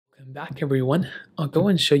I'm back, everyone. I'll go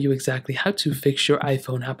and show you exactly how to fix your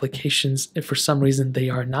iPhone applications if for some reason they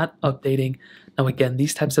are not updating. Now again,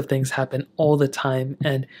 these types of things happen all the time,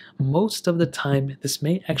 and most of the time this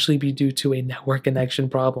may actually be due to a network connection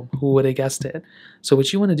problem. Who would have guessed it? So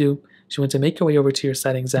what you want to do is you want to make your way over to your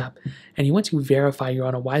settings app, and you want to verify you're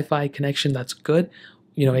on a Wi-Fi connection that's good,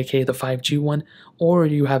 aka the 5G one, or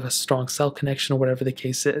you have a strong cell connection or whatever the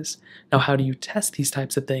case is. Now, how do you test these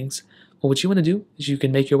types of things? Well, what you want to do is you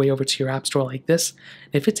can make your way over to your app store like this.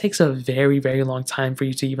 If it takes a very, very long time for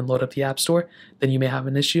you to even load up the app store, then you may have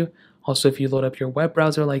an issue. Also, if you load up your web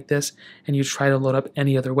browser like this and you try to load up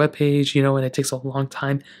any other web page, and it takes a long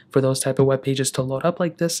time for those type of web pages to load up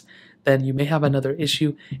like this, then you may have another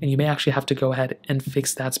issue and you may actually have to go ahead and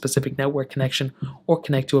fix that specific network connection or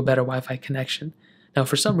connect to a better Wi-Fi connection. Now,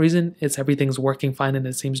 for some reason, everything's working fine and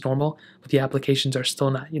it seems normal, but the applications are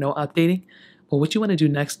still not, updating. Well, what you want to do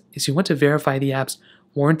next is you want to verify the apps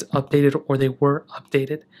weren't updated or they were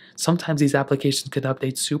updated. Sometimes these applications could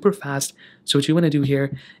update super fast. So what you want to do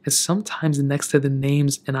here is sometimes next to the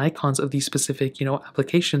names and icons of these specific,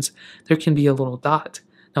 applications, there can be a little dot.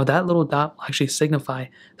 Now that little dot will actually signify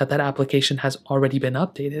that that application has already been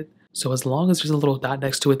updated. So as long as there's a little dot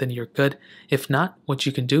next to it, then you're good. If not, what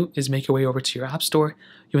you can do is make your way over to your app store.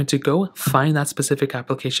 You want to go find that specific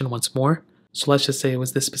application once more. So let's just say it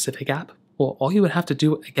was this specific app. Well, all you would have to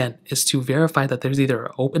do, again, is to verify that there's either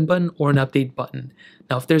an open button or an update button.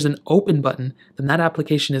 Now, if there's an open button, then that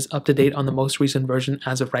application is up to date on the most recent version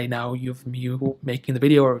as of right now, you making the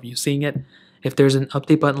video or you seeing it. If there's an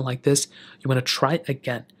update button like this, you want to try it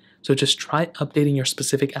again. So just try updating your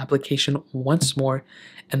specific application once more,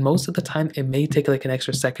 and most of the time it may take like an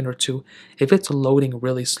extra second or two if it's loading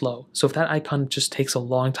really slow. So if that icon just takes a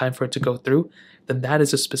long time for it to go through, then that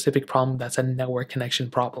is a specific problem that's a network connection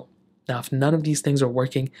problem. Now, if none of these things are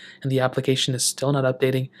working and the application is still not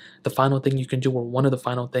updating, the final thing you can do, or one of the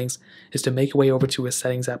final things, is to make your way over to a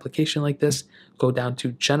settings application like this, go down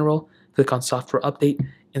to General, click on Software Update,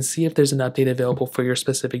 and see if there's an update available for your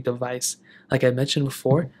specific device. Like I mentioned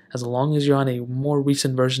before, as long as you're on a more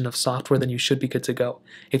recent version of software, then you should be good to go.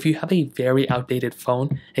 If you have a very outdated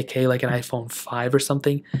phone, aka like an iPhone 5 or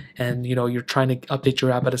something, and you're trying to update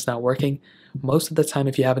your app but it's not working, most of the time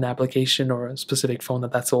if you have an application or a specific phone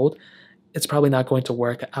that's old, it's probably not going to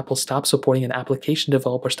work. Apple stops supporting an application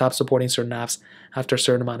developer, stops supporting certain apps after a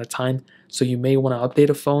certain amount of time. So you may want to update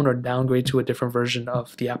a phone or downgrade to a different version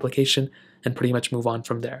of the application and pretty much move on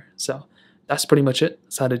from there. So that's pretty much it.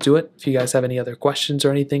 That's how to do it. If you guys have any other questions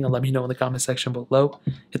or anything, let me know in the comment section below.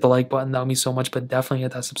 Hit the like button, that would mean so much, but definitely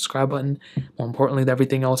hit that subscribe button. More importantly than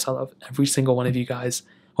everything else, I love every single one of you guys.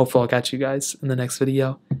 Hopefully I'll catch you guys in the next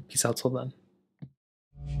video. Peace out till then.